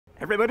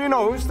Everybody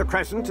knows the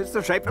crescent is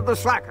the shape of the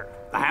slacker,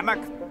 the hammock,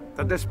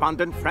 the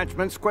despondent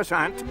Frenchman's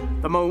croissant,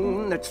 the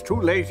moon that's too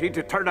lazy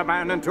to turn a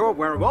man into a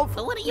werewolf.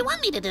 But what do you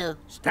want me to do?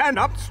 Stand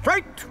up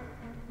straight!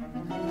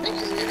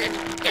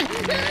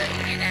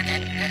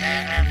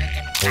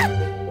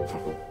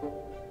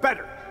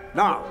 Better.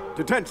 Now,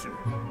 detention.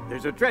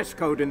 There's a dress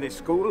code in this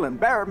school, and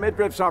bare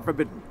midriffs are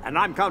forbidden. And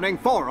I'm counting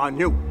 4 on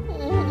you.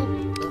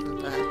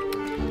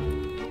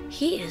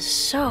 He is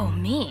so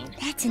mean.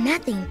 That's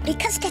nothing.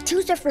 Because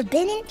tattoos are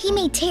forbidden, he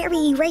made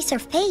Teri erase her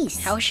face.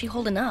 How is she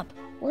holding up?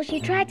 Well, she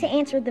tried to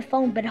answer the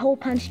phone, but hole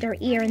punched her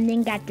ear and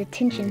then got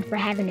detention for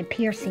having a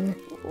piercing.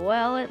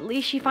 Well, at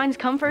least she finds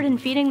comfort in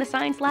feeding the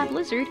science lab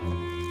lizard.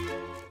 And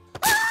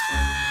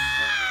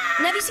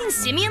have you seen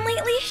Simian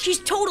lately?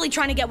 She's totally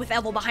trying to get with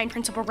Evel behind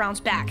Principal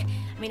Brown's back.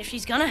 I mean, if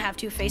she's gonna have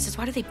 2 faces,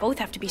 why do they both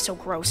have to be so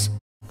gross?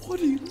 What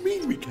do you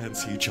mean we can't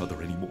see each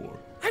other anymore?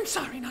 I'm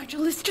sorry,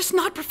 Nigel. It's just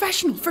not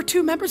professional for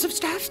 2 members of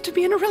staff to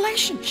be in a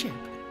relationship.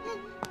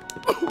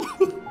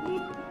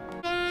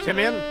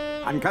 Simian,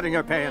 I'm cutting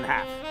your pay in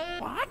half.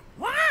 What?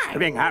 Why? For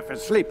being half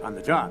asleep on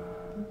the job.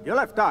 Your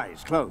left eye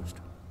is closed.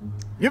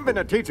 You've been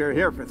a teacher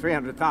here for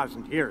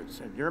 300,000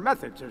 years, and your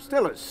methods are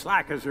still as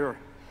slack as your...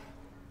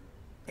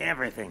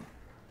 everything.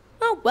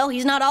 Oh, well,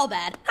 he's not all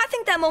bad. I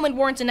think that moment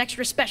warrants an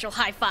extra special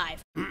high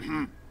five.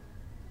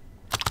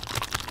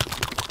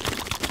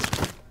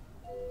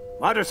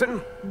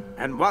 Watterson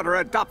and Water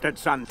adopted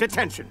son,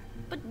 detention.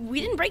 But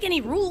we didn't break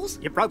any rules.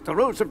 You broke the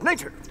rules of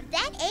nature.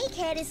 That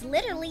egghead is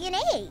literally an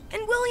egg.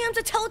 And William's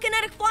a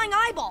telekinetic flying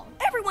eyeball.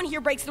 Everyone here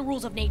breaks the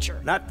rules of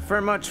nature. Not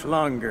for much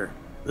longer.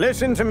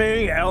 Listen to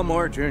me,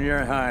 Elmore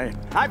Junior High.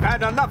 I've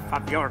had enough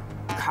of your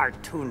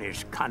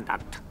cartoonish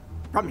conduct.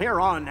 From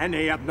here on,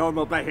 any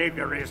abnormal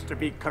behavior is to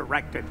be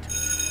corrected.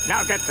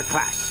 Now get to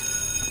class.